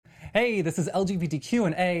Hey, this is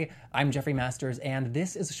LGBTQ&A. I'm Jeffrey Masters, and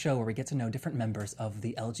this is a show where we get to know different members of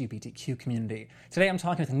the LGBTQ community. Today I'm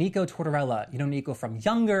talking with Nico Tortorella. You know Nico from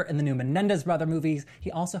Younger and the new Menendez Brother movies. He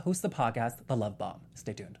also hosts the podcast, The Love Bomb.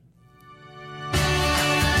 Stay tuned.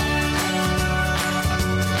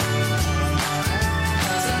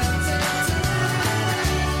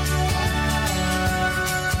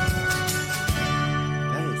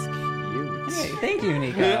 Thank you,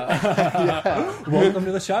 Nico. Welcome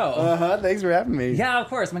to the show. Thanks for having me. Yeah, of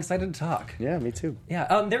course. I'm excited to talk. Yeah, me too.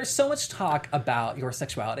 Yeah, there's so much talk about your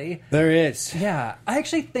sexuality. There is. Yeah, I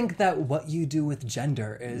actually think that what you do with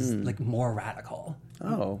gender is like more radical.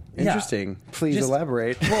 Oh, interesting. Yeah. Please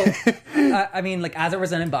elaborate. Well, I mean, like as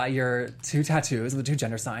represented by your two tattoos, the two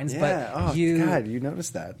gender signs. Yeah. But God, you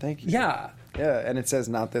noticed that. Thank you. Yeah. Yeah, and it says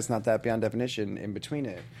not this, not that, beyond definition in between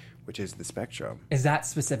it, which is the spectrum. Is that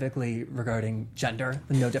specifically regarding gender,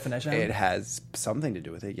 the no definition? It has something to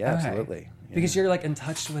do with it. Yeah, Okay. absolutely. Yeah. Because you're like in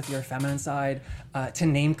touch with your feminine side. To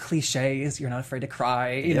name cliches, you're not afraid to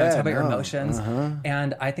cry. You know, talk about your emotions.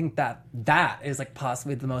 And I think that is like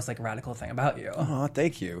possibly the most like radical thing about you. Oh,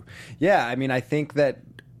 thank you. Yeah, I mean, I think that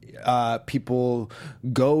people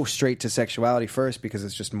go straight to sexuality first because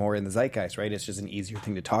it's just more in the zeitgeist, right? It's just an easier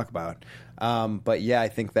thing to talk about. But yeah, I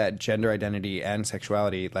think that gender identity and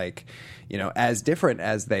sexuality, like, you know, as different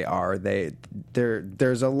as they are,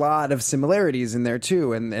 there's a lot of similarities in there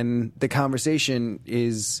too, and the conversation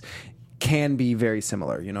can be very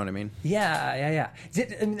similar. You know what I mean? Yeah.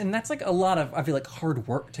 And that's like a lot of, I feel like, hard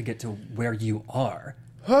work to get to where you are.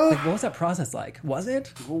 Like, what was that process like? Was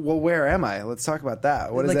it? Well, where am I? Let's talk about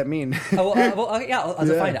that. What does that mean? I'll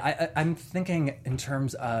define it. I'm thinking in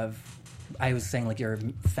terms of, I was saying like your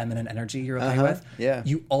feminine energy you're okay with. Yeah.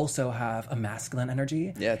 You also have a masculine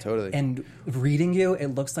energy. Yeah, totally. And reading you, it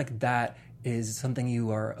looks like that is something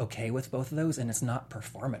you are okay with both of those, and it's not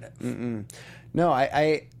performative. No,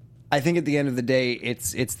 I think at the end of the day,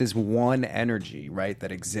 it's this one energy, right,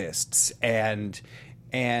 that exists, and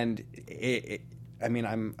it I mean,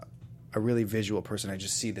 I'm a really visual person. I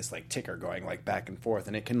just see this like ticker going like back and forth,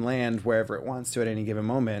 and it can land wherever it wants to at any given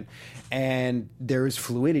moment. And there is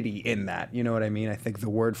fluidity in that. You know what I mean? I think the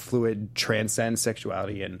word fluid transcends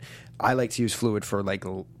sexuality, and I like to use fluid for like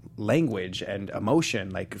language and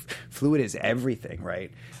emotion. Like fluid is everything,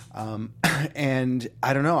 right? And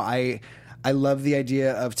I don't know. I love the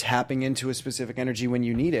idea of tapping into a specific energy when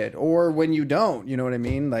you need it or when you don't. You know what I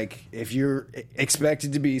mean? Like if you're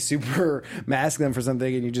expected to be super masculine for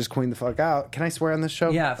something and you just queen the fuck out. Can I swear on this show?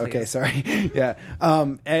 Yeah, please. Okay, sorry. Yeah.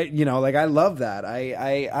 You know, like I love that.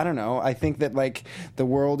 I don't know. I think that like the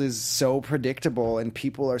world is so predictable and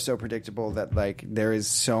people are so predictable that like there is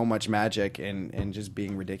so much magic in just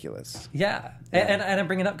being ridiculous. Yeah. And I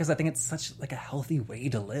bring it up because I think it's such like a healthy way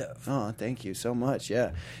to live. Oh, thank you so much.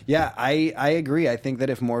 Yeah. Yeah, I agree. I think that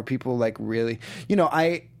if more people like really, you know,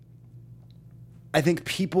 I think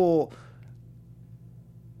people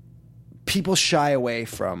shy away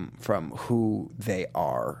from who they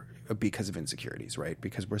are because of insecurities, right?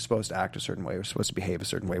 Because we're supposed to act a certain way. We're supposed to behave a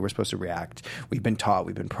certain way. We're supposed to react. We've been taught,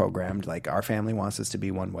 we've been programmed. Like our family wants us to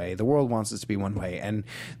be one way. The world wants us to be one way. And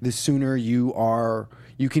the sooner you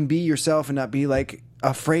can be yourself and not be like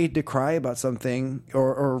afraid to cry about something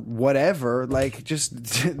or whatever, like just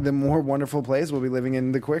the more wonderful place we'll be living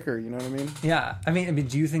in, the quicker, you know what I mean? Yeah. I mean,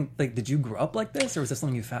 do you think like, did you grow up like this or was this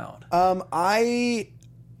something you found?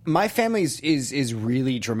 My family is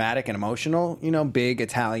really dramatic and emotional, you know, big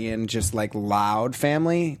Italian, just like loud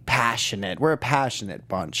family, passionate. We're a passionate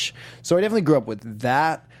bunch. So I definitely grew up with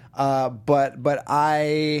that. But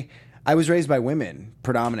I was raised by women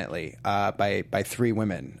predominantly, by three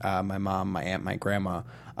women, my mom, my aunt, my grandma.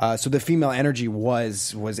 So the female energy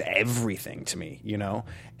was everything to me, you know,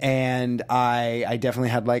 and I definitely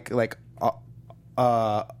had like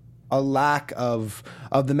a lack of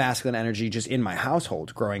the masculine energy just in my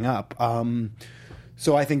household growing up.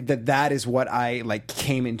 So I think that is what I like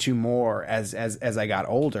came into more as I got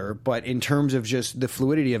older. But in terms of just the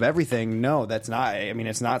fluidity of everything, no, that's not. I mean,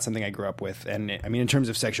 it's not something I grew up with. And I mean, in terms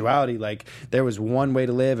of sexuality, like there was one way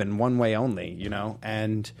to live and one way only, you know.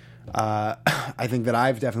 And I think that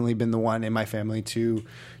I've definitely been the one in my family to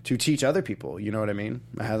teach other people. You know what I mean?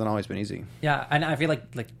 It hasn't always been easy. Yeah, and I feel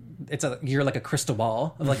like you're like a crystal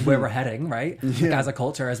ball of like where we're heading, right? Yeah. Like as a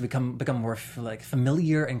culture, as we become more like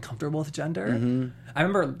familiar and comfortable with gender. I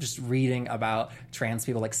remember just reading about trans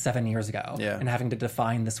people like 7 years ago and having to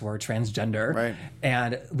define this word transgender. Right.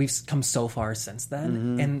 And we've come so far since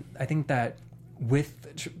then. And I think that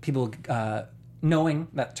with people knowing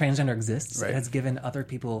that transgender exists, it has given other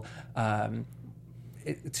people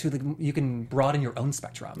you can broaden your own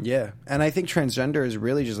spectrum. Yeah, and I think transgender is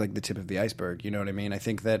really just like the tip of the iceberg. You know what I mean? I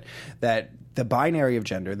think that the binary of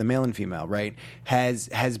gender, the male and female, right, has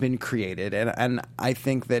been created, and I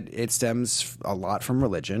think that it stems a lot from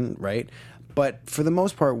religion, right? But for the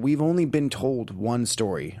most part, we've only been told one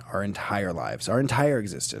story our entire lives, our entire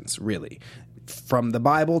existence, really. From the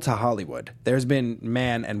Bible to Hollywood, there's been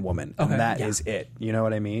man and woman, and that is it. You know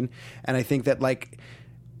what I mean? And I think that, like,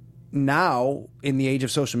 now in the age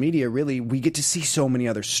of social media, really, we get to see so many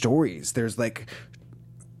other stories. There's like,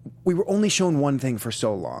 we were only shown one thing for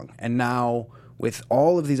so long, and now with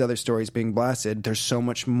all of these other stories being blasted, there's so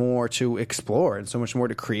much more to explore and so much more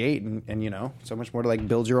to create and you know, so much more to like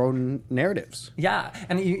build your own narratives. Yeah.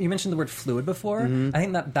 And you mentioned the word fluid before. I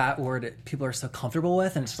think that word people are so comfortable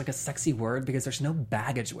with, and it's like a sexy word because there's no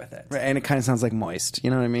baggage with it. Right, and it kind of sounds like moist. You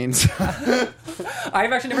know what I mean?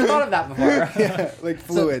 I've actually never thought of that before. Yeah, like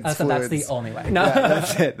fluids. So that's the only way. No.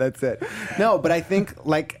 Yeah, that's it. No, but I think,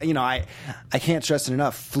 like, you know, I can't stress it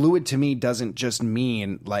enough. Fluid to me doesn't just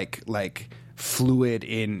mean like fluid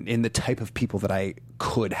in the type of people that I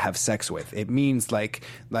could have sex with. It means like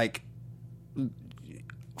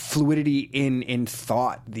fluidity in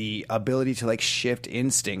thought, the ability to like shift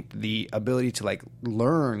instinct, the ability to like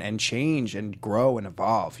learn and change and grow and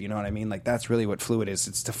evolve. You know what I mean? Like, that's really what fluid is.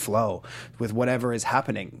 It's to flow with whatever is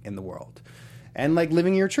happening in the world and like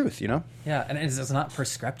living your truth, you know? Yeah, and it's not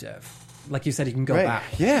prescriptive. Like you said, you can go Right. back.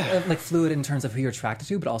 Yeah. Like fluid in terms of who you're attracted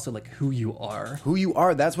to, but also like who you are. Who you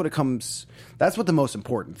are, that's what the most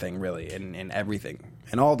important thing really in everything.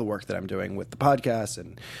 And all the work that I'm doing with the podcast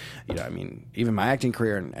and, you know, I mean, even my acting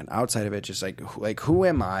career and outside of it, just like who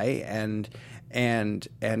am I and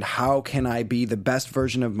how can I be the best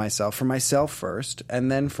version of myself for myself first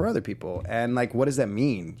and then for other people? And like, what does that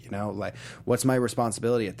mean? You know, like, what's my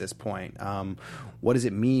responsibility at this point? What does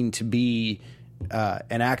it mean to be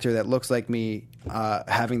an actor that looks like me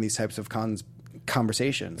having these types of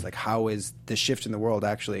conversations? Like, how is the shift in the world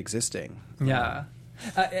actually existing? Yeah.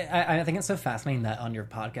 I think it's so fascinating that on your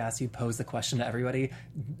podcast you pose the question to everybody,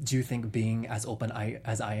 do you think being as open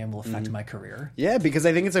as I am will affect my career? Yeah, because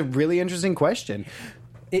I think it's a really interesting question.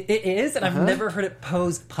 It is, and I've never heard it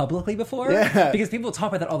posed publicly before. Yeah. Because people talk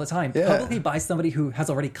about that all the time. Yeah. Publicly by somebody who has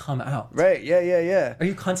already come out. Right, yeah. Are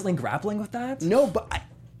you constantly grappling with that? No, but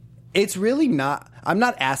it's really not. I'm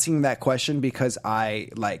not asking that question because I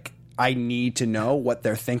need to know what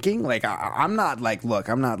they're thinking. Like, I'm not like, look,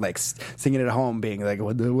 I'm not like singing at home being like,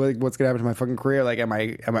 what's going to happen to my fucking career? Like, am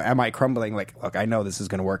I crumbling? Like, look, I know this is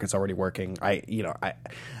going to work. It's already working.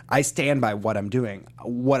 I stand by what I'm doing,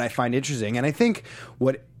 what I find interesting. And I think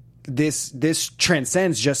what this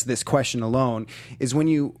transcends just this question alone is when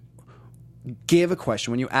you give a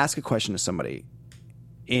question, when you ask a question to somebody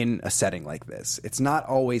in a setting like this, it's not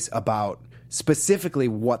always about specifically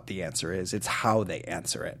what the answer is, it's how they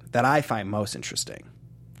answer it that I find most interesting.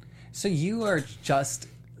 So you are just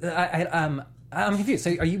I'm confused.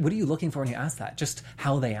 So what are you looking for when you ask that? Just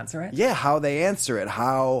how they answer it? Yeah, how they answer it.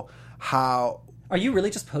 How Are you really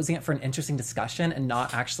just posing it for an interesting discussion and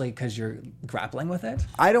not actually because you're grappling with it?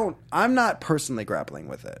 I'm not personally grappling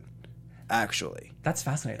with it, actually. That's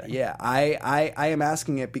fascinating. Yeah, I am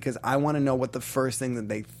asking it because I want to know what the first thing that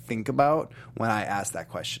they think about when I ask that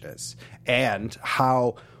question is, and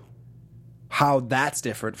how that's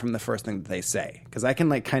different from the first thing that they say. Because I can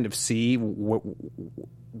like kind of see where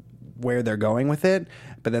they're going with it,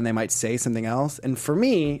 but then they might say something else. And for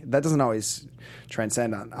me, that doesn't always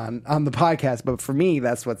transcend on the podcast, but for me,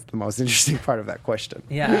 that's what's the most interesting part of that question.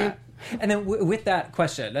 Yeah. And then with that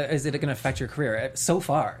question, is it going to affect your career? So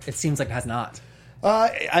far, it seems like it has not.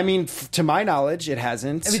 I mean, to my knowledge, it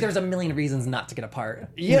hasn't. I mean, there's a million reasons not to get a part.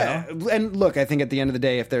 Yeah, you know? And look, I think at the end of the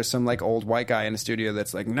day, if there's some like old white guy in a studio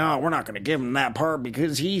that's like, no, we're not going to give him that part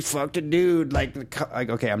because he fucked a dude. Like,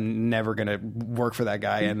 okay, I'm never going to work for that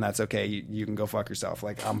guy, and that's okay. You can go fuck yourself.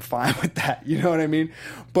 Like, I'm fine with that. You know what I mean?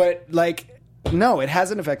 But like, no, it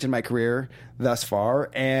hasn't affected my career thus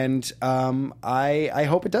far, and I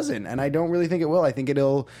hope it doesn't, and I don't really think it will. I think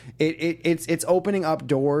it's opening up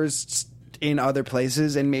doors in other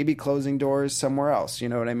places and maybe closing doors somewhere else. You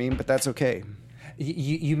know what I mean? But that's okay.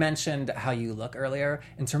 You mentioned how you look earlier.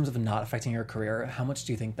 In terms of not affecting your career, how much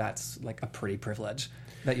do you think that's like a pretty privilege?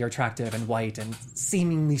 That you're attractive and white and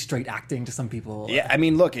seemingly straight acting to some people. Yeah, I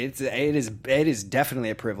mean, look, it is definitely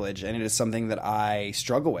a privilege, and it is something that I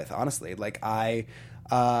struggle with, honestly. Like,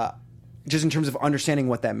 just in terms of understanding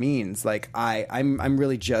what that means, like I'm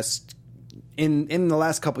really just in the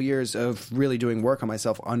last couple years of really doing work on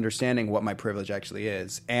myself, understanding what my privilege actually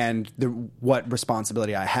is and what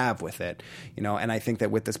responsibility I have with it, you know. And I think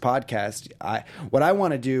that with this podcast, what I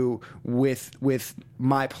want to do with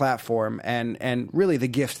my platform and really the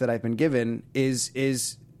gift that I've been given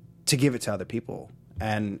is to give it to other people.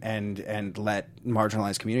 And let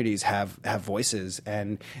marginalized communities have voices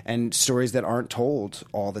and stories that aren't told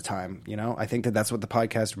all the time. You know, I think that that's what the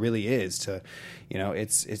podcast really is. To, you know,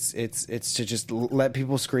 it's to just let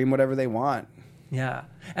people scream whatever they want. Yeah,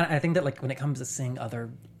 and I think that like when it comes to seeing other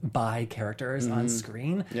bi characters on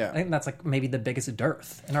screen, I think that's like maybe the biggest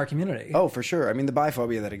dearth in our community. Oh, for sure. I mean, the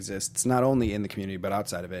biphobia that exists not only in the community but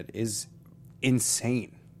outside of it is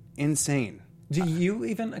insane. Do you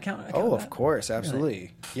even account Oh, that? of course. Absolutely.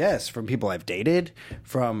 Really? Yes. From people I've dated,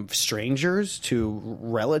 from strangers to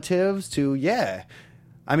relatives to,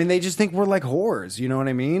 I mean, they just think we're like whores. You know what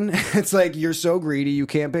I mean? It's like, you're so greedy. You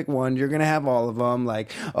can't pick one. You're going to have all of them.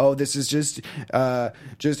 Like, oh, this is just a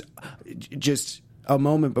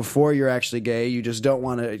moment before you're actually gay. You just don't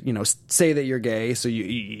want to, you know, say that you're gay. So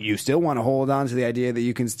you still want to hold on to the idea that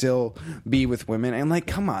you can still be with women. And like,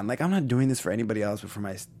 come on, like, I'm not doing this for anybody else, but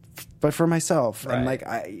for myself. Right. And like,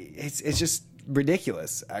 it's just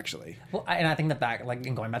ridiculous, actually. Well, and I think that like,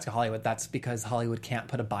 in going back to Hollywood, that's because Hollywood can't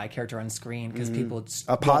put a bi character on screen because people just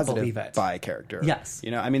a positive won't believe it. Bi character. Yes.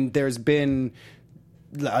 You know, I mean, there's been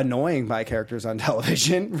annoying bi characters on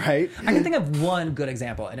television, right? I can think of one good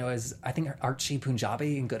example, and it was, I think, Archie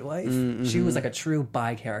Punjabi in Good Wife. Mm-hmm. She was like a true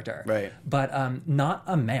bi character, right? But not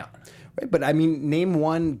a man, right? But I mean, name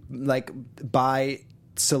one like bi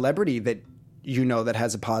celebrity that you know that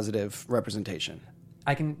has a positive representation.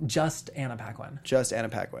 I can just Anna Paquin. Just Anna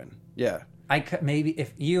Paquin, yeah. I could, maybe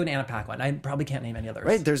if you and Anna Paquin, I probably can't name any others.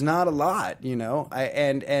 Right? There's not a lot, you know.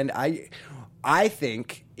 I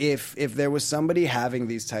think if there was somebody having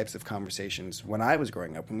these types of conversations when I was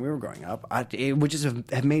growing up, when we were growing up, it would just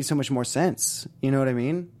have made so much more sense. You know what I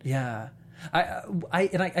mean? Yeah.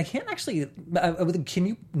 I can't actually. Can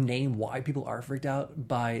you name why people are freaked out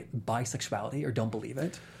by bisexuality or don't believe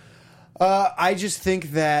it? I just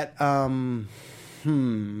think that. I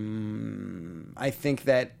think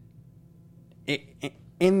that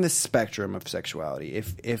in the spectrum of sexuality,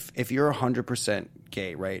 if you're 100%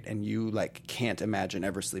 gay, right, and you like can't imagine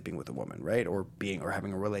ever sleeping with a woman, right, or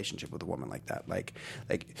having a relationship with a woman like that, like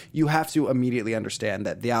you have to immediately understand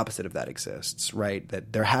that the opposite of that exists, right?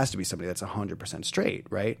 That there has to be somebody that's 100% straight,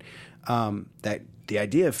 right? That the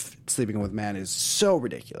idea of sleeping with a man is so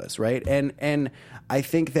ridiculous, right? And I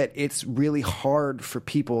think that it's really hard for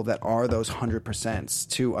people that are those 100%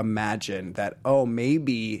 to imagine that, oh,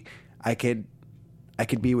 maybe I could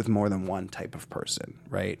be with more than one type of person,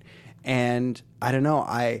 right? And I don't know,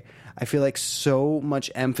 I feel like so much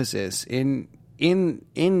emphasis in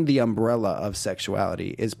the umbrella of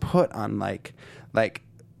sexuality is put on like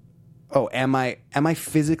oh, am I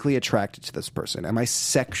physically attracted to this person? Am I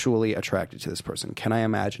sexually attracted to this person? Can I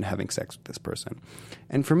imagine having sex with this person?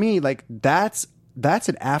 And for me, like that's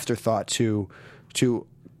an afterthought to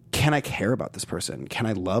can I care about this person? Can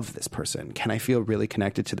I love this person? Can I feel really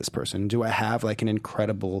connected to this person? Do I have like an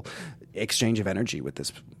incredible exchange of energy with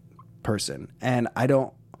this person? And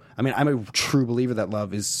I'm a true believer that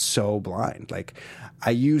love is so blind. Like, I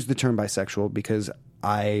use the term bisexual because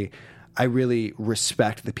I really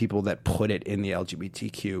respect the people that put it in the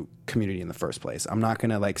LGBTQ community in the first place. I'm not going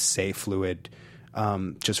to like say fluid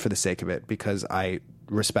just for the sake of it, because I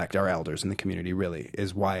respect our elders in the community, really,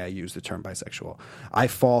 is why I use the term bisexual. I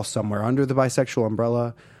fall somewhere under the bisexual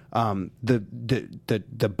umbrella.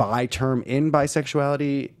 The bi term in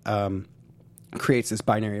bisexuality creates this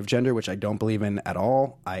binary of gender, which I don't believe in at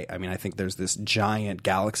all. I mean, I think there's this giant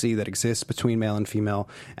galaxy that exists between male and female,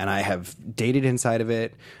 and I have dated inside of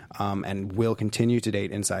it, and will continue to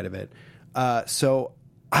date inside of it. So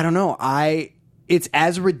I don't know. It's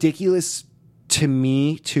as ridiculous to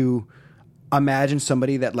me to imagine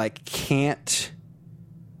somebody that like can't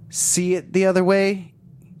see it the other way.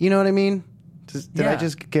 You know what I mean? Did I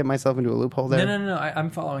just get myself into a loophole there? No. I'm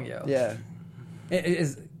following you. Yeah. It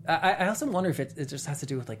is. I also wonder if it just has to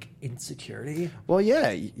do with like insecurity. Well,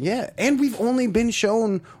 yeah. And we've only been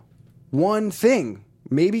shown one thing,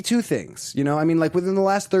 maybe two things. You know, I mean, like within the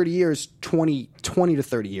last 30 years, 20 to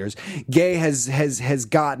 30 years, gay has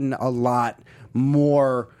gotten a lot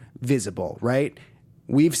more visible, right?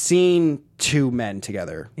 We've seen two men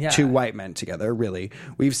together, two white men together, really.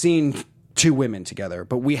 We've seen two women together,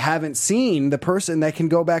 but we haven't seen the person that can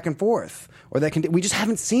go back and forth, or that can. We just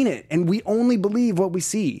haven't seen it, and we only believe what we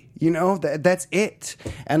see. You know, that's it.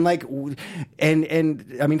 And like,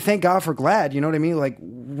 and I mean, thank God for GLAAD. You know what I mean? Like,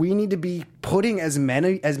 we need to be putting as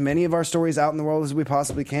many of our stories out in the world as we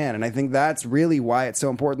possibly can. And I think that's really why it's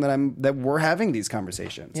so important that we're having these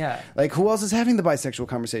conversations. Yeah. Like, who else is having the bisexual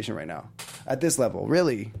conversation right now at this level?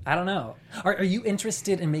 Really? I don't know. Are you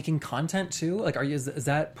interested in making content too? Like, are you? Is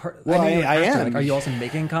that part? Well, know you're an I actor. am. Like, are you also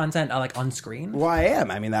making content like on screen? Well, I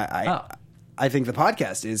am. I mean, Oh. I think the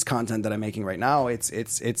podcast is content that I'm making right now. It's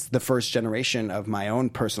the first generation of my own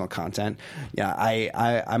personal content. Yeah,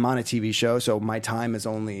 I'm on a TV show, so my time is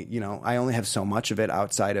only, I only have so much of it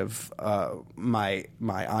outside of my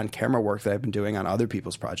on camera work that I've been doing on other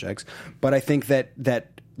people's projects. But I think that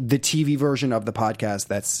the TV version of the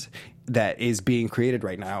podcast that is being created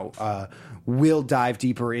right now will dive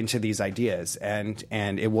deeper into these ideas, and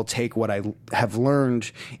it will take what I have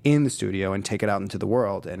learned in the studio and take it out into the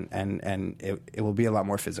world, and it will be a lot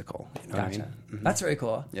more physical. You know Gotcha. what I mean? Mm-hmm. That's very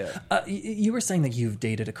cool. Yeah. You were saying that you've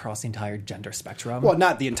dated across the entire gender spectrum. Well,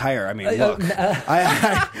 not the entire. I mean, look.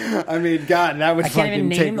 I mean, God, that would I can't even fucking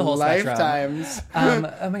take name the whole spectrum. lifetimes.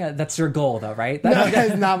 Oh my God, that's your goal though, right? No,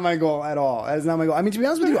 that's not my goal at all. That is not my goal. I mean, to be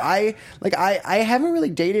honest with you, I haven't really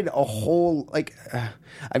dated a whole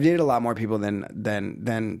I've dated a lot more people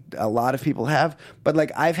than a lot of people have, but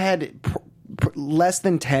like I've had less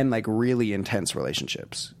than 10 like really intense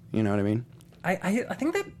relationships. You know what I mean? I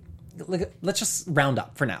think that, like, let's just round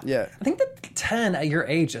up for now. Yeah. I think that 10 at your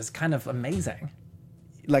age is kind of amazing.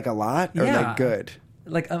 Like a lot, or Yeah. like good.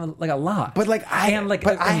 Like a lot. But like I'm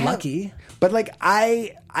lucky. But like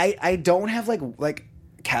I don't have like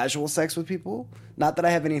casual sex with people. Not that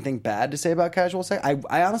I have anything bad to say about casual sex.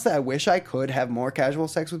 I honestly, I wish I could have more casual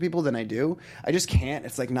sex with people than I do. I just can't.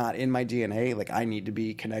 It's like not in my DNA. Like I need to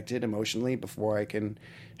be connected emotionally before I can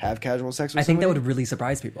have casual sex with I think that somebody. would really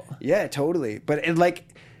surprise people. Yeah, totally.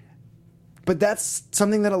 But that's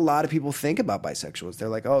something that a lot of people think about bisexuals. They're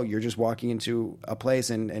like, oh, you're just walking into a place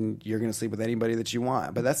and you're going to sleep with anybody that you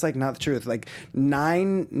want. But that's like not the truth. Like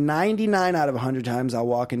 99 out of 100 times I'll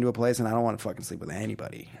walk into a place and I don't want to fucking sleep with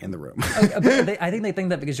anybody in the room. But I think they think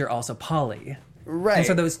that because you're also poly. Right. And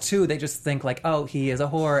so those two, they just think like, oh, he is a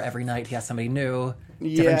whore. Every night he has somebody new.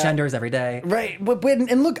 Different Yeah. genders every day. Right. But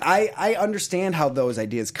and look, I understand how those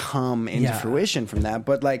ideas come into fruition from that.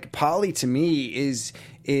 But like poly to me is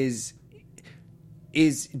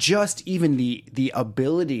just even the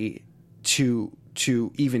ability to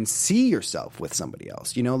even see yourself with somebody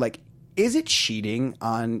else. You know, like, is it cheating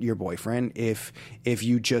on your boyfriend if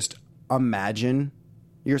you just imagine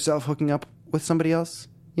yourself hooking up with somebody else?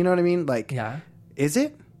 You know what I mean? Like, Yeah. Is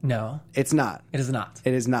it? No, It's not. it is not.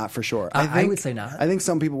 It is not for sure. I would say not. I think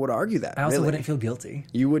some people would argue that. I also really. wouldn't feel guilty.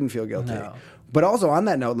 You wouldn't feel guilty. No. But also on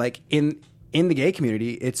that note, like in the gay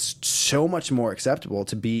community, it's so much more acceptable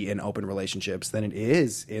to be in open relationships than it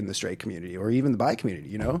is in the straight community or even the bi community,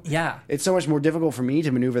 you know? Yeah. It's so much more difficult for me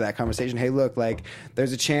to maneuver that conversation. Hey, look, like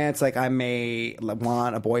there's a chance like I may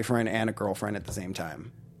want a boyfriend and a girlfriend at the same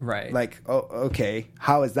time. Right. Like, oh, okay,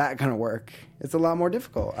 how is that going to work? It's a lot more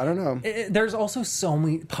difficult. I don't know. There's also so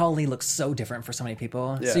many, poly looks so different for so many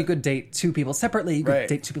people. Yeah. So you could date two people separately, you could Right.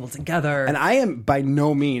 date two people together. And I am by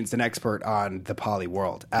no means an expert on the poly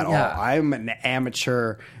world at Yeah. all. I'm an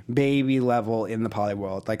amateur baby level in the poly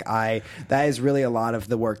world. Like that is really a lot of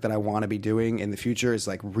the work that I want to be doing in the future is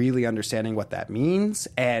like really understanding what that means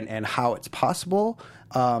and how it's possible.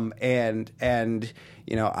 And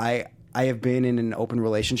you know, I have been in an open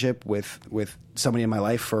relationship with somebody in my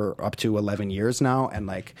life for up to 11 years now. And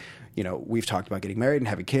like, you know, we've talked about getting married and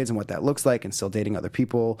having kids and what that looks like and still dating other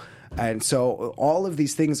people. And so all of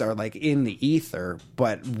these things are like in the ether,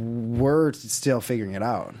 but we're still figuring it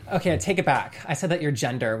out. Okay, take it back. I said that your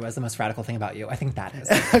gender was the most radical thing about you. I think that is.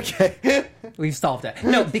 Okay. We've solved it.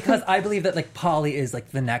 No, because I believe that like poly is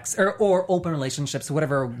like the next, or open relationships,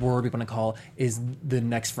 whatever word we want to call, is the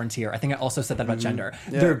next frontier. I think I also said that about gender.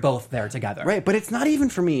 Yeah. They're both there together. Right. But it's not even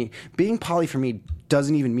for me. Being poly for me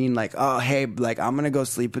doesn't even mean like, oh, hey, like I'm going to go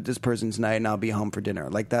sleep with this person tonight and I'll be home for dinner.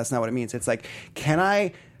 Like that's not what it means. It's like, can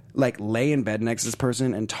I like lay in bed next to this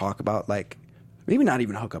person and talk about like, maybe not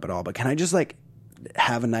even hook up at all, but can I just like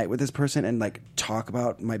have a night with this person and like talk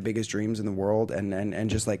about my biggest dreams in the world and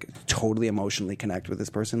just like totally emotionally connect with this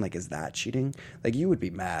person? Like, is that cheating? Like you would be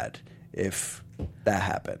mad if that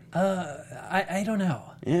happened. I don't know.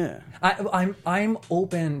 Yeah. I'm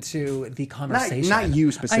open to the conversation. Not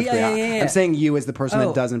you specifically. Yeah. I'm saying you as the person Oh.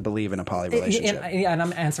 that doesn't believe in a poly relationship. And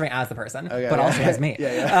I'm answering as the person, Okay, but yeah. also as me.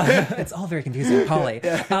 Yeah. It's all very confusing, poly.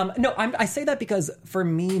 No, I say that because for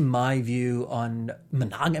me, my view on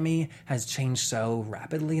monogamy has changed so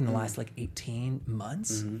rapidly in the last like 18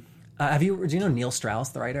 months. Do you know Neil Strauss,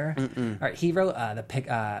 the writer? All right, he wrote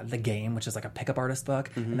the Game, which is like a pickup artist book,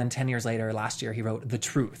 and then 10 years later, last year, he wrote The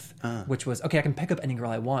Truth, which was, okay, I can pick up any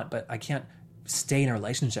girl I want, but I can't stay in a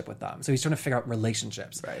relationship with them. So he's trying to figure out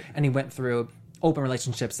relationships, right? And he went through open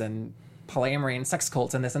relationships and polyamory and sex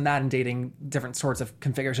cults and this and that, and dating different sorts of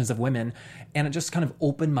configurations of women, and it just kind of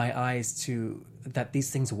opened my eyes to that these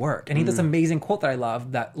things work. And he has this amazing quote that I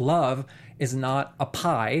love, that love is not a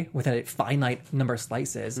pie with a finite number of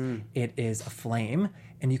slices. It is a flame,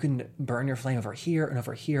 and you can burn your flame over here,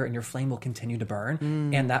 and your flame will continue to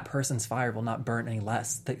burn, and that person's fire will not burn any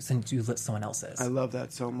less since you lit someone else's. I love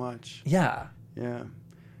that so much. Yeah.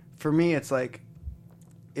 For me, it's like,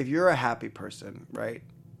 if you're a happy person, right?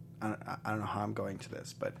 I don't know how I'm going to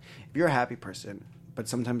this, but if you're a happy person, but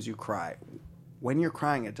sometimes you cry, when you're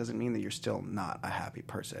crying, it doesn't mean that you're still not a happy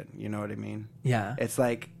person. You know what I mean? Yeah. It's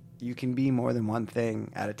like you can be more than one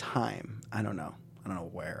thing at a time. I don't know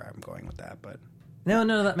where I'm going with that, but no,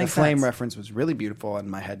 that makes sense. The flame reference was really beautiful, and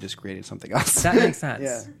my head just created something else. That makes sense.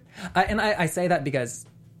 Yeah. And I say that because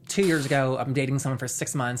 2 years ago, I'm dating someone for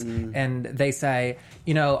 6 months, and they say,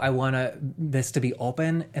 I want this to be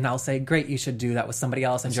open, and I'll say, great, you should do that with somebody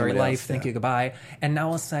else. Enjoy your life. Thank you. Goodbye. And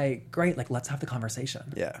now I'll say, great, let's have the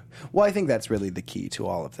conversation. Yeah. Well, I think that's really the key to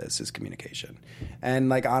all of this is communication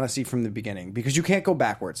and honesty from the beginning, because you can't go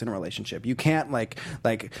backwards in a relationship. You can't like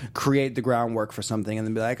create the groundwork for something and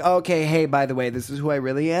then be like, oh, okay, hey, by the way, this is who I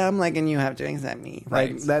really am. And you have to accept me.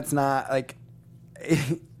 Right. That's not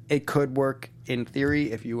it could work in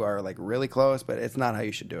theory if you are really close, but it's not how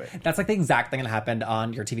you should do it. That's the exact thing that happened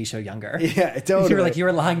on your TV show Younger. Yeah, totally. You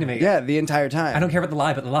were lying to me. Yeah, the entire time. I don't care about the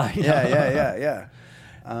lie, but the lie. Yeah.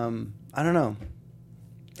 I don't know.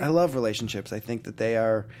 I love relationships. I think that they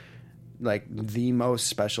are the most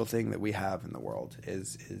special thing that we have in the world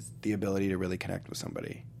is the ability to really connect with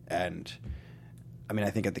somebody. And I mean, I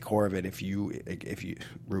think at the core of it, if you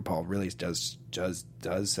RuPaul really does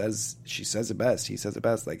says, she says it best. He says it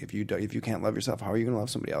best. If you can't love yourself, how are you going to love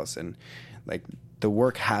somebody else? And the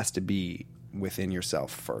work has to be within yourself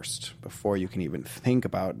first before you can even think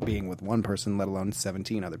about being with one person, let alone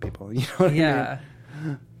 17 other people. You know what I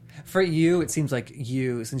mean? For you, it seems like since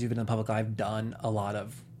you've been in the public eye, have done a lot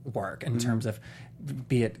of work in terms of,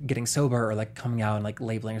 be it getting sober or coming out and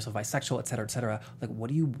labeling yourself bisexual, et cetera, et cetera.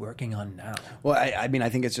 What are you working on now? Well, I mean, I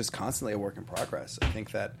think it's just constantly a work in progress. I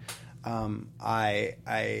think that I'm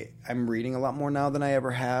reading a lot more now than I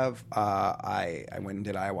ever have. I went and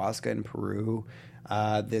did ayahuasca in Peru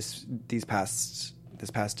this past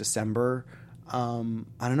December. I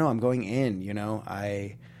don't know. I'm going in.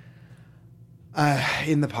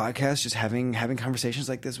 In the podcast, just having conversations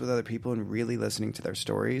like this with other people and really listening to their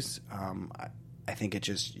stories. I think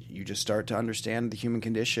you just start to understand the human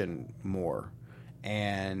condition more,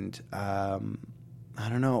 and I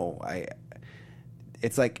don't know.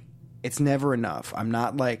 It's never enough. I'm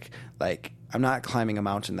not I'm not climbing a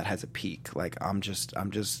mountain that has a peak. I'm just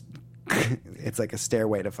it's like a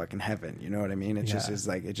stairway to fucking heaven. You know what I mean? It just is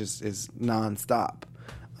it just is nonstop.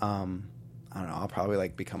 I don't know. I'll probably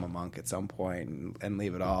become a monk at some point and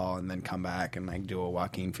leave it all, and then come back and do a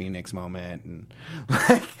Joaquin Phoenix moment, and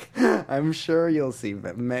I'm sure you'll see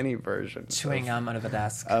many versions. Chewing gum under the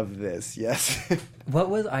desk of this. Yes. What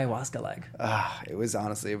was ayahuasca like? It was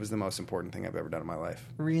the most important thing I've ever done in my life.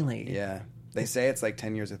 Really? Yeah. They say it's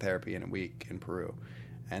 10 years of therapy in a week in Peru,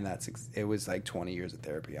 and it was 20 years of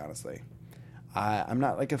therapy. Honestly, I'm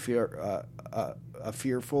not a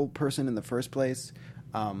fearful person in the first place.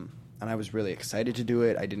 And I was really excited to do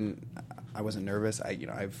it. I wasn't nervous.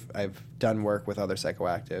 I've done work with other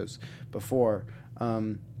psychoactives before,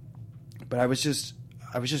 but I was just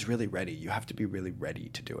really ready. You have to be really ready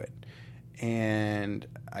to do it, and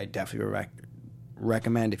I definitely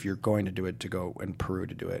recommend, if you're going to do it, to go in Peru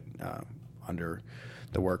to do it under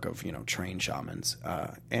the work of trained shamans.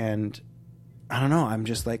 And I don't know. I'm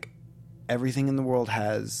just everything in the world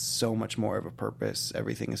has so much more of a purpose.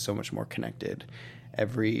 Everything is so much more connected.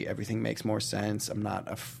 Everything makes more sense. I'm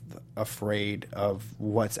not afraid of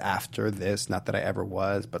what's after this. Not that I ever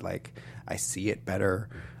was, but I see it better.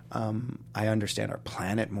 I understand our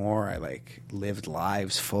planet more. I lived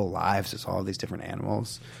full lives as all these different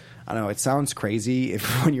animals. I don't know. It sounds crazy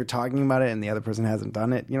when you're talking about it and the other person hasn't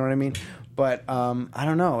done it. You know what I mean? But I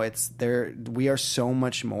don't know. We are so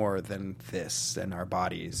much more than this and our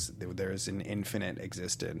bodies. There's an infinite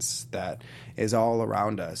existence that is all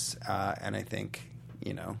around us, and I think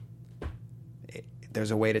there's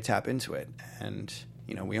a way to tap into it. And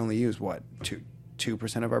we only use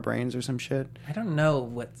 2% of our brains or some shit. I don't know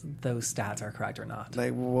what those stats are correct or not.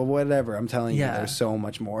 Well, whatever. I'm telling you, there's so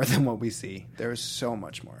much more than what we see. There's so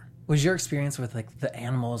much more. Was your experience with like the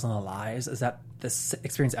animals and the lives, is that this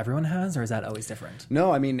experience everyone has, or is that always different?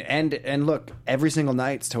 No, I mean, and look, every single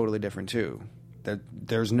night's totally different too.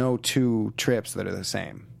 There's no two trips that are the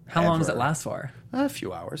same. How long does it ever. last for? A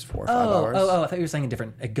few hours, 4 or 5 hours. I thought you were saying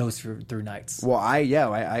it goes through nights. Well,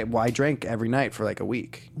 I drank every night for like a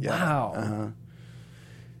week. Yeah. Wow.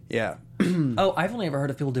 Yeah. I've only ever heard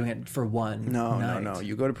of people doing it for one night. No.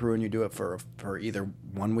 You go to Peru and you do it for either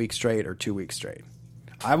 1 week straight or 2 weeks straight.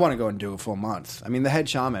 I want to go and do a full month. I mean, the head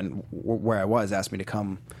shaman where I was asked me to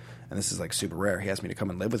come, and this is like super rare. He asked me to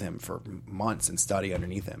come and live with him for months and study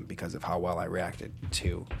underneath him because of how well I reacted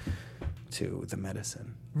to the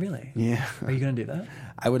medicine. Really? Yeah. Are you going to do that?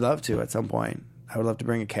 I would love to at some point. I would love to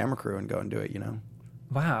bring a camera crew and go and do it,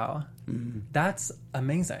 Wow. That's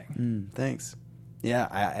amazing. Thanks. Yeah,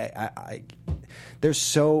 I there's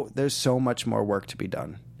so much more work to be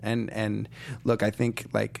done. And look, I think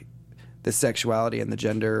like the sexuality and the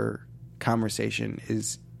gender conversation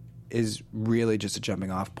is really just a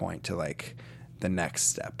jumping off point to like the next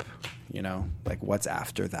step, like what's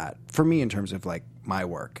after that for me in terms of like my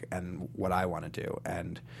work and what I want to do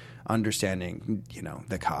and understanding,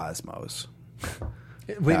 the cosmos.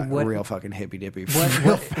 Wait, what real fucking hippy dippy.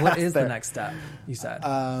 What is the next step? You said.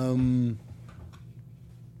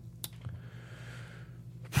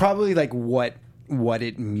 Probably like what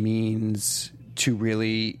it means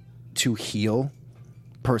to heal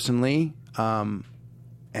personally, and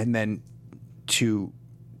then to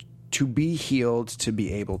be healed, to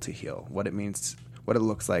be able to heal. What it means, what it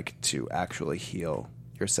looks like to actually heal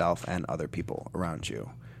yourself and other people around you,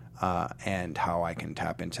 and how I can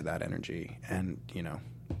tap into that energy and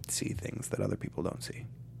see things that other people don't see.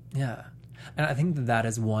 Yeah. And I think that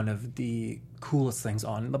is one of the coolest things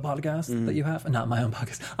on the podcast that you have. Not my own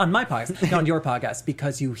podcast. On my podcast. On your podcast.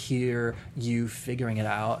 Because you hear you figuring it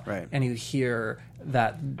out. Right. And you hear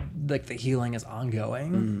that like the healing is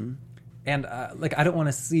ongoing. And like I don't want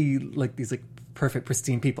to see like these like perfect,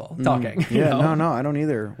 pristine people talking. Yeah, no, I don't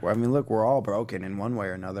either. I mean, look, we're all broken in one way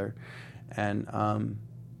or another. And I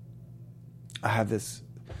have this...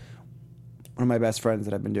 One of my best friends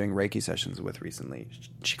that I've been doing Reiki sessions with recently,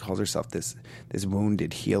 she calls herself this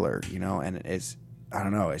wounded healer, and it is, I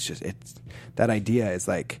don't know, it's that idea is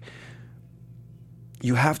like,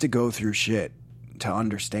 you have to go through shit to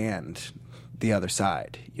understand the other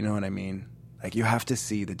side, you know what I mean? Like, you have to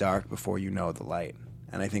see the dark before you know the light.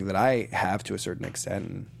 And I think that I have to a certain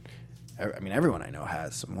extent, and I mean, everyone I know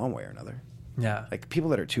has in one way or another. Yeah. Like, people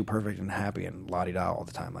that are too perfect and happy and la-di-da all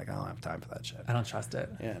the time, like, I don't have time for that shit. I don't trust it.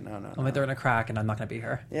 Yeah, no. I'm like, they're in a crack and I'm not going to be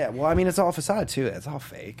here. Yeah, well, I mean, it's all facade, too. It's all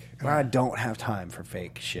fake. And I don't have time for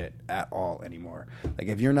fake shit at all anymore. Like,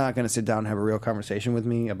 if you're not going to sit down and have a real conversation with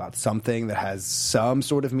me about something that has some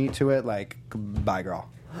sort of meat to it, like, bye, girl.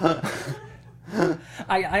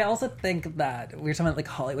 I also think that we were talking about like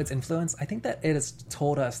Hollywood's influence. I think that it has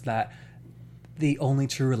told us that the only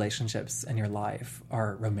true relationships in your life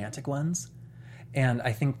are romantic ones. And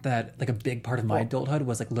I think that like a big part of my adulthood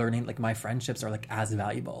was like learning like my friendships are like as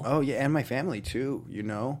valuable. Oh yeah, and my family too.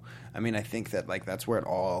 I mean, I think that like that's where it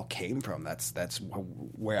all came from. That's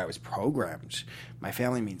where I was programmed. My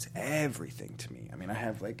family means everything to me. I mean, I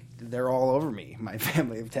have like they're all over me. My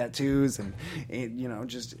family have tattoos and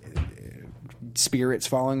just spirits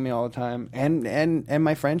following me all the time, and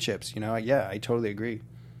my friendships. Yeah, I totally agree.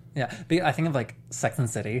 Yeah, but I think of like Sex and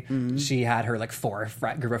the City. Mm-hmm. She had her like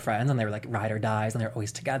group of friends, and they were like ride or dies, and they're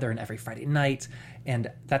always together, and every Friday night.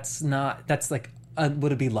 And that's like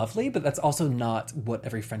would it be lovely, but that's also not what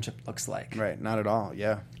every friendship looks like. Right, not at all.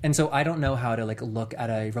 Yeah. And so I don't know how to like look at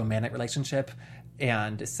a romantic relationship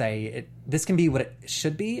and say this can be what it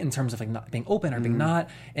should be in terms of like not being open or being not,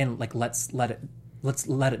 and like let's let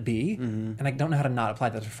it be. And I don't know how to not apply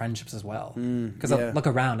that to friendships as well, because I look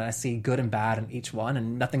around and I see good and bad in each one,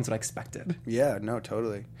 and nothing's what I expected. Yeah, no,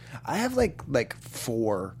 totally. I have like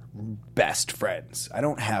 4 best friends. I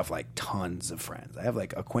don't have like tons of friends. I have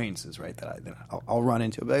like acquaintances, right, that I'll run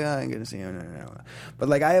into, but like, I'm gonna see you. No. But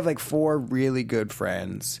like I have like 4 really good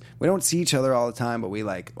friends. We don't see each other all the time, but we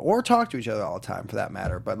like or talk to each other all the time for that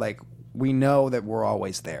matter. But like we know that we're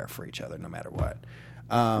always there for each other no matter what.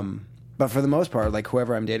 But for the most part, like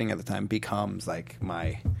whoever I'm dating at the time becomes like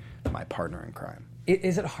my partner in crime.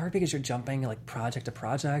 Is it hard because you're jumping like project to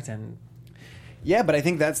project and? Yeah, but I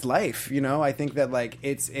think that's life. I think that like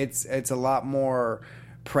it's a lot more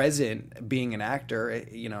present being an actor.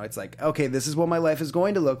 It's like, okay, this is what my life is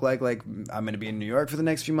going to look like. Like, I'm going to be in New York for the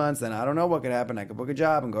next few months. Then I don't know what could happen. I could book a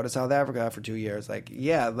job and go to South Africa for 2 years. Like,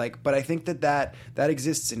 yeah, like, but I think that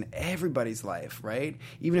exists in everybody's life, right?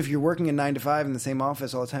 Even if you're working a 9 to 5 in the same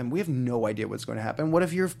office all the time, we have no idea what's going to happen. What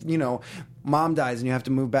if your, mom dies and you have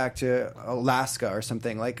to move back to Alaska or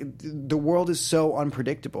something? Like, the world is so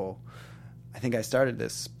unpredictable. I think I started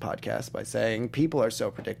this podcast by saying people are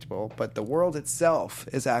so predictable, but the world itself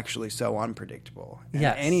is actually so unpredictable. And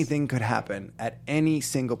yes. Anything could happen at any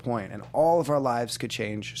single point, and all of our lives could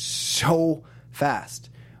change so fast.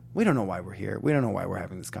 We don't know why we're here. We don't know why we're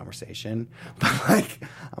having this conversation. But, like,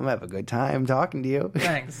 I'm going to have a good time talking to you.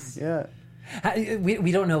 Thanks. Yeah.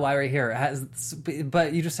 We don't know why we're here,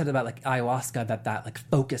 but you just said about like ayahuasca that like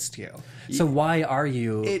focused you. So why are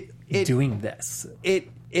you doing this?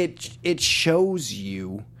 It shows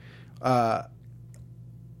you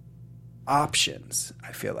options.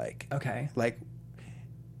 I feel like like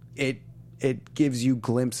it gives you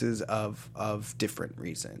glimpses of different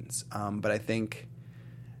reasons. But I think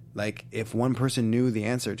like if one person knew the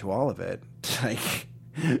answer to all of it, like.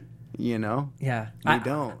 Yeah. We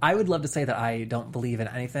don't. I would love to say that I don't believe in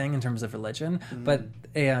anything in terms of religion,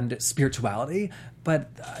 and spirituality, but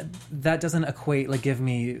that doesn't equate, like, give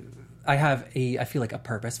me. I feel like a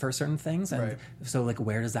purpose for certain things, and so like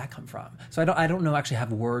where does that come from? So I don't know actually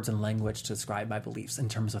have words and language to describe my beliefs in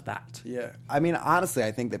terms of that. Yeah, I mean, honestly,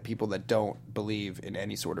 I think that people that don't believe in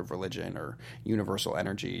any sort of religion or universal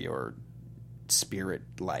energy or spirit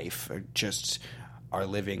life are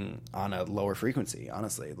living on a lower frequency,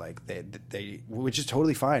 honestly. Like, they which is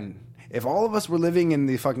totally fine. If all of us were living in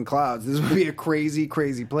the fucking clouds, this would be a crazy,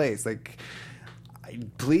 crazy place. Like,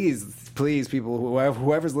 please, people,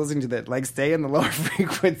 whoever's listening to that, like, stay in the lower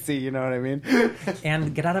frequency, you know what I mean?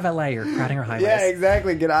 And get out of LA, you're crowding our highways. Yeah,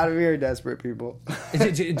 exactly. Get out of here, desperate people.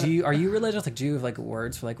 Are you religious? Like, do you have, like,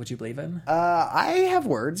 words for, like, what you believe in? I have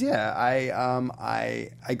words, yeah.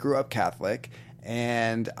 I grew up Catholic,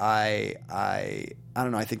 and I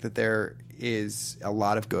don't know. I think that there is a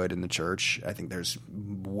lot of good in the church. I think there's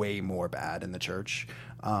way more bad in the church.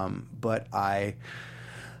 But I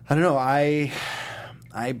don't know.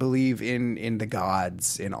 I believe in the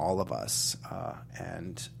gods in all of us,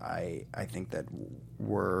 and I think that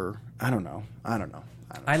I don't know.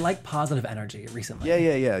 I like positive energy recently.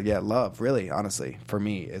 Yeah. Love, really, honestly, for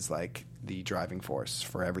me, is like the driving force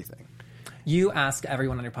for everything. You ask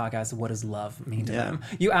everyone on your podcast, what does love mean to them?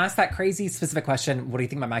 You ask that crazy specific question, what do you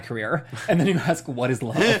think about my career? And then you ask, what is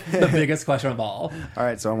love? The biggest question of all. All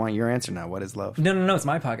right, so I want your answer now. What is love? No, it's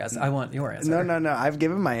my podcast. I want your answer. No. I've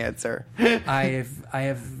given my answer. I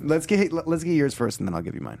have. Let's get yours first, and then I'll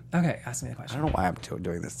give you mine. Okay, ask me the question. I don't know why I'm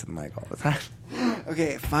doing this to the mic all the time.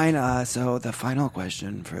 Okay, fine. So the final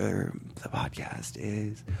question for the podcast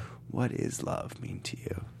is, what is love mean to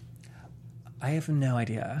you? I have no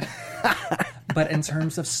idea. But in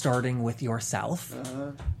terms of starting with yourself,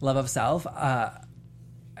 love of self, I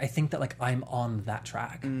think that, like, I'm on that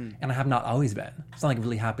track, and I have not always been. So I'm, like,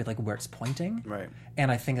 really happy, like, where it's pointing. Right.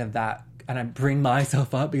 And I think that and I bring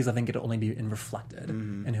myself up because I think it'll only be reflected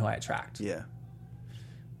in who I attract. Yeah,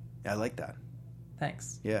 I like that.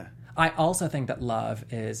 Thanks. Yeah. I also think that love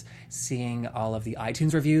is seeing all of the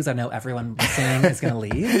iTunes reviews. I know everyone listening is going to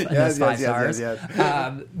leave in those 5 stars. Yes.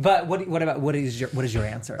 But what is your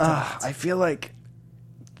answer? I feel like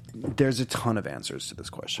there's a ton of answers to this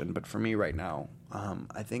question, but for me right now,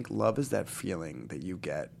 I think love is that feeling that you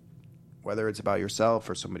get, whether it's about yourself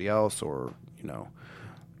or somebody else, or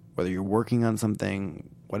whether you're working on something,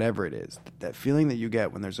 whatever it is, that feeling that you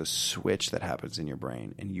get when there's a switch that happens in your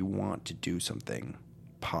brain and you want to do something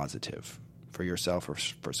positive for yourself or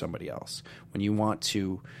for somebody else, when you want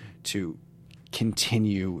to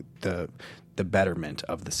continue the betterment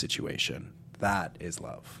of the situation. That is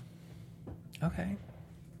love. Okay.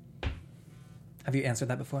 Have you answered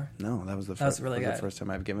that before? No, that was the first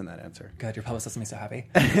time I've given that answer. Good, your publicist makes me so happy.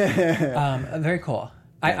 Very cool.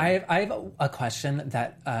 Yeah. I have a question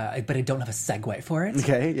that, but I don't have a segue for it.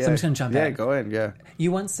 Okay, yeah. So I'm just going to jump in. Yeah, go in, yeah.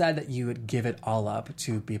 You once said that you would give it all up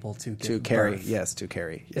to people to give carry. birth. Yes, to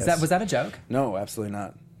carry. Yes. Was that a joke? No, absolutely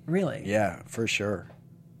not. Really? Yeah, for sure.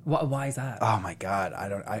 Why is that? Oh my God,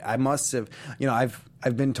 I must have.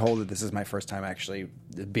 I've been told that this is my first time actually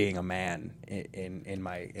being a man in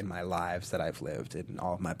my lives that I've lived. In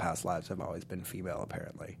all of my past lives, I've always been female,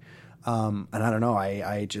 apparently. And I don't know.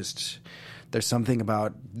 I just, there's something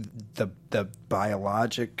about the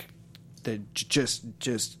biologic, that just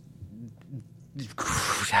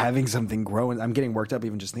having something grow. I'm getting worked up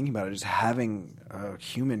even just thinking about it. Just having a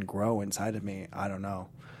human grow inside of me. I don't know.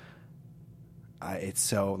 it's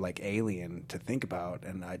so like alien to think about,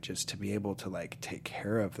 and I just to be able to like take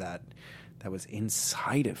care of that was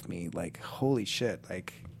inside of me, like holy shit,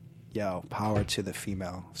 like yo, power to the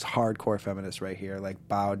female. It's hardcore feminist right here, like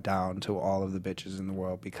bow down to all of the bitches in the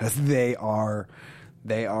world because they are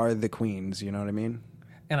the queens, you know what I mean?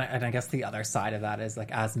 And I guess the other side of that is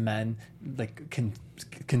like as men like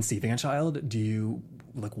conceiving a child, do you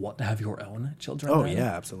like want to have your own children? Oh then?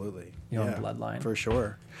 yeah, absolutely. Your own bloodline. For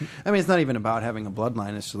sure. I mean, it's not even about having a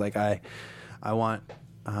bloodline. It's just like I want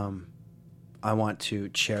to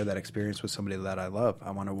share that experience with somebody that I love.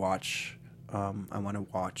 I want to watch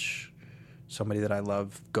somebody that I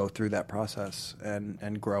love go through that process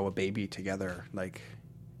and grow a baby together. Like,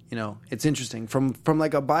 you know, it's interesting from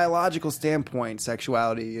like a biological standpoint.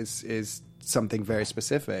 Sexuality is something very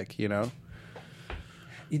specific, you know.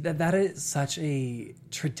 That is such a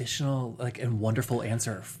traditional, like, and wonderful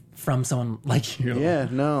answer from someone like you. Yeah,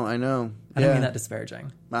 no, I know. I don't mean that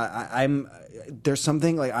disparaging. I'm there's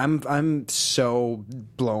something like I'm so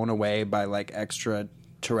blown away by like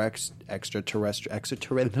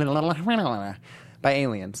by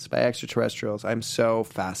aliens, by extraterrestrials. I'm so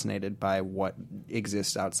fascinated by what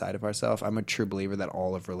exists outside of ourselves. I'm a true believer that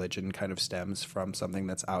all of religion kind of stems from something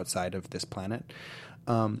that's outside of this planet.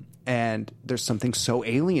 And there's something so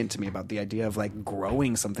alien to me about the idea of like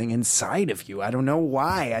growing something inside of you. I don't know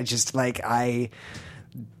why. I just like, I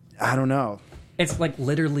don't know. It's like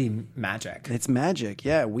literally magic. It's magic.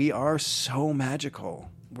 Yeah. We are so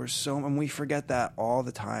magical. And we forget that all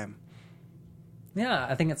the time. Yeah.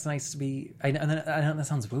 I think it's nice to be, I know that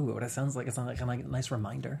sounds woo, but it sounds like it's not like a nice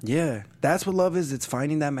reminder. Yeah. That's what love is. It's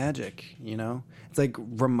finding that magic, you know? It's like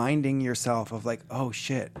reminding yourself of like, oh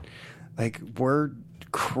shit, like we're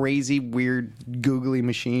crazy, weird, googly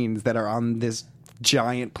machines that are on this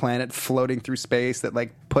giant planet floating through space that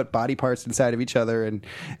like put body parts inside of each other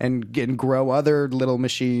and grow other little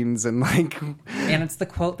machines and like. And it's the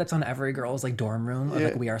quote that's on every girl's like dorm room of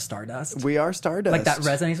like, we are stardust. We are stardust. Like that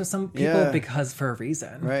resonates with some people because for a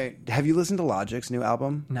reason. Right. Have you listened to Logic's new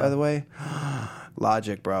album, by the way?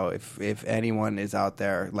 Logic, bro. If anyone is out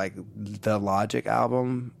there, like the Logic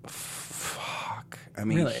album, I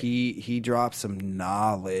mean, really? he dropped some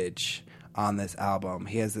knowledge on this album.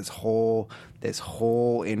 He has this whole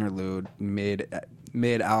interlude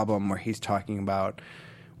mid album where he's talking about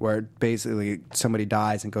where basically somebody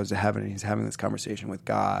dies and goes to heaven and he's having this conversation with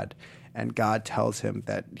God, and God tells him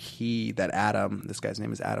that Adam, this guy's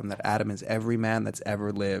name is Adam, that Adam is every man that's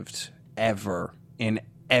ever lived ever in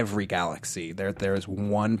every galaxy. There is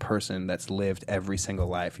one person that's lived every single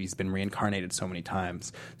life. He's been reincarnated so many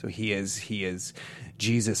times. So he is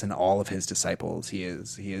Jesus and all of his disciples. He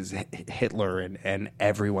is Hitler and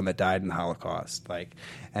everyone that died in the Holocaust. Like,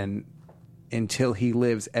 and until he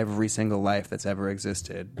lives every single life that's ever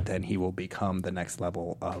existed, then he will become the next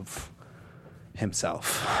level of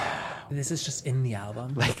himself. This is just in the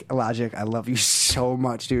album. Like, Logic, I love you so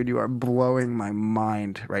much, dude. You are blowing my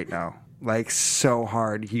mind right now. Like, so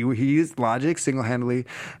hard. He's Logic single-handedly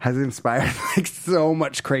has inspired like so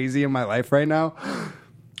much crazy in my life right now.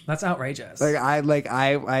 That's outrageous. I've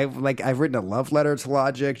written a love letter to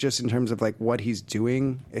Logic just in terms of like what he's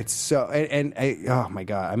doing. It's so oh my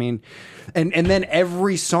god. I mean, and then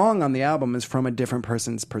every song on the album is from a different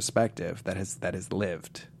person's perspective that has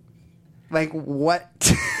lived. Like, what?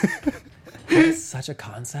 It's such a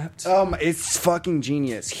concept. It's fucking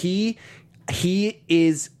genius. He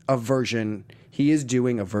is a version. He is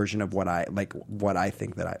doing a version of what I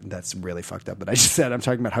think that's really fucked up that I just said. I'm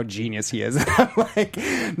talking about how genius he is. I'm like,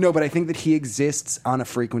 no, but I think that he exists on a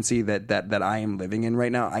frequency that I am living in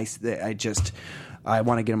right now. I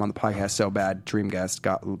want to get him on the podcast so bad. Dream guest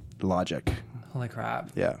got Logic. Holy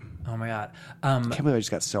crap. Yeah. Oh my god. I can't believe I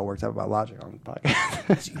just got so worked up about Logic on the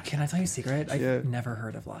podcast. Can I tell you a secret? I've never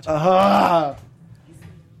heard of Logic.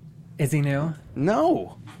 Is he new?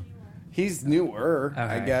 No. He's newer, Okay.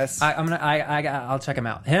 I guess. I'll check him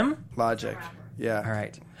out. Him? Logic. Yeah. All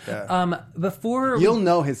right. Yeah. Before You'll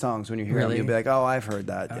know his songs when you hear them. Really? You'll be like, oh, I've heard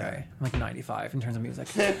that. All Yeah. right. I'm like 95 in terms of music.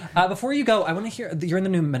 Before you go, I want to hear. You're in the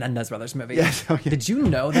new Menendez Brothers movie. Yes. Oh, yeah. Did you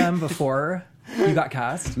know them before you got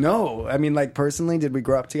cast? No, I mean, like, personally, did we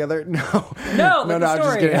grow up together? No, No, no, the I'm just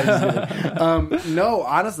story. kidding. I'm just kidding. No,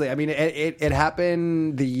 honestly, I mean, it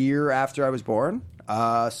happened the year after I was born.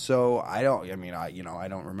 So I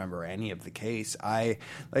don't remember any of the case.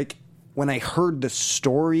 When I heard the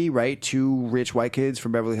story, right, two rich white kids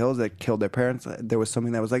from Beverly Hills that killed their parents, there was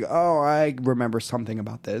something that was like, oh, I remember something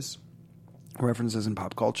about this. References in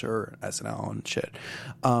pop culture, SNL and shit.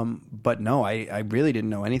 But no, I really didn't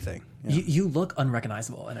know anything. Yeah. You look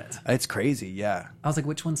unrecognizable in it. It's crazy, yeah. I was like,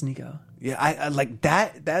 which one's Nico? Yeah, I like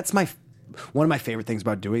that. That's my one of my favorite things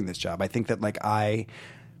about doing this job. I think that like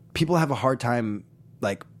people have a hard time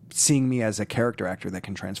like seeing me as a character actor that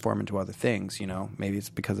can transform into other things, you know. Maybe it's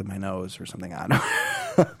because of my nose or something, I don't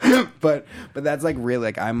know. but that's like really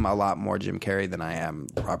like I'm a lot more Jim Carrey than I am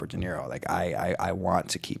Robert De Niro. Like I want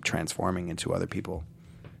to keep transforming into other people.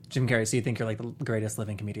 Jim Carrey, so you think you're like the greatest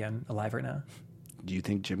living comedian alive right now? Do you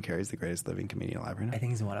think Jim Carrey is the greatest living comedian alive right now? I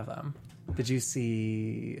think he's one of them. Did you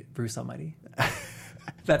see Bruce Almighty?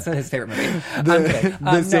 That's his favorite movie.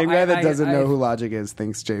 The same guy that doesn't know who Logic is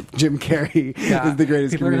thinks Jim Carrey is the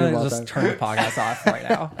greatest comedian of all time. Just turn the podcast off right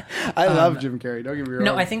now. I love Jim Carrey. Don't get me wrong.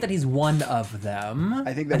 No, I think that he's one of them.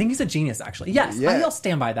 I think he's a genius, actually. Yes, Yeah. I'll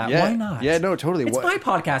stand by that. Yeah. Why not? Yeah, no, totally. It's my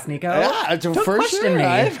podcast, Nico. Yeah, Don't for question sure.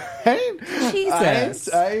 me.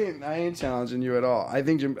 Jesus. I ain't challenging you at all. I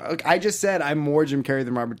think I just said I'm more Jim Carrey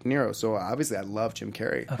than Robert De Niro, so obviously I love Jim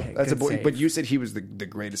Carrey. Okay, that's good save. But you said he was the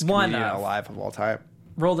greatest comedian alive of all time.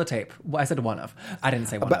 Roll the tape. Well, I said one of. I didn't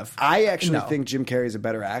say one But of. I actually think Jim Carrey is a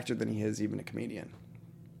better actor than he is even a comedian.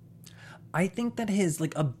 I think that his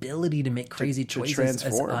like ability to make crazy choices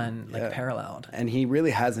is unparalleled. And he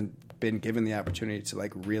really hasn't been given the opportunity to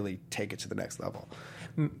like really take it to the next level.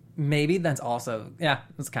 Maybe that's also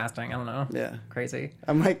it's casting. I don't know. Yeah, crazy.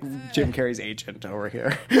 I'm like Jim Carrey's agent over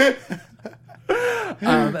here.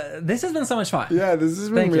 This has been so much fun. Yeah, this has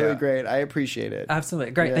been really great. I appreciate it.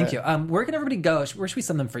 Absolutely. Great. Yeah. Thank you. Where can everybody go? Where should we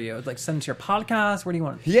send them for you? Like send them to your podcast? Where do you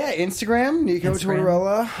want? Yeah, Instagram, Nico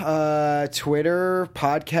Tortorella. Twitter,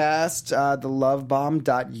 podcast,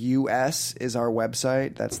 thelovebomb.us is our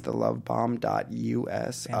website. That's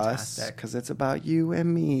thelovebomb.us. Fantastic. Because it's about you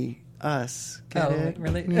and me. Us. Get it?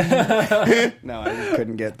 Really? No, I just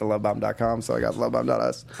couldn't get thelovebomb.com, so I got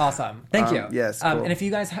thelovebomb.us. Awesome. Thank you. Yes, cool. And if you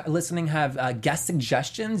guys listening have guest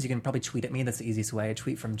suggestions, you can probably tweet at me. That's the easiest way. A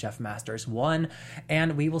tweet from Jeff Masters 1.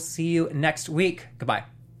 And we will see you next week. Goodbye.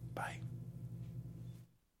 Bye.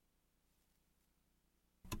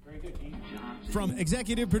 From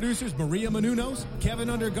executive producers Maria Menounos, Kevin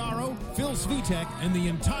Undergaro, Phil Svitek, and the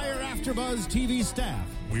entire AfterBuzz TV staff,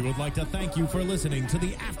 we would like to thank you for listening to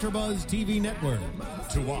the AfterBuzz TV network.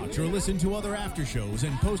 To watch or listen to other after shows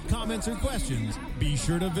and post comments or questions, be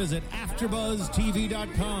sure to visit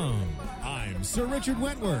AfterBuzzTV.com. I'm Sir Richard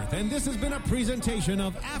Wentworth, and this has been a presentation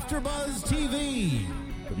of AfterBuzz TV.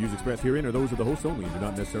 The views expressed herein are those of the hosts only and do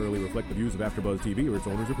not necessarily reflect the views of AfterBuzz TV or its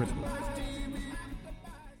owners or principals.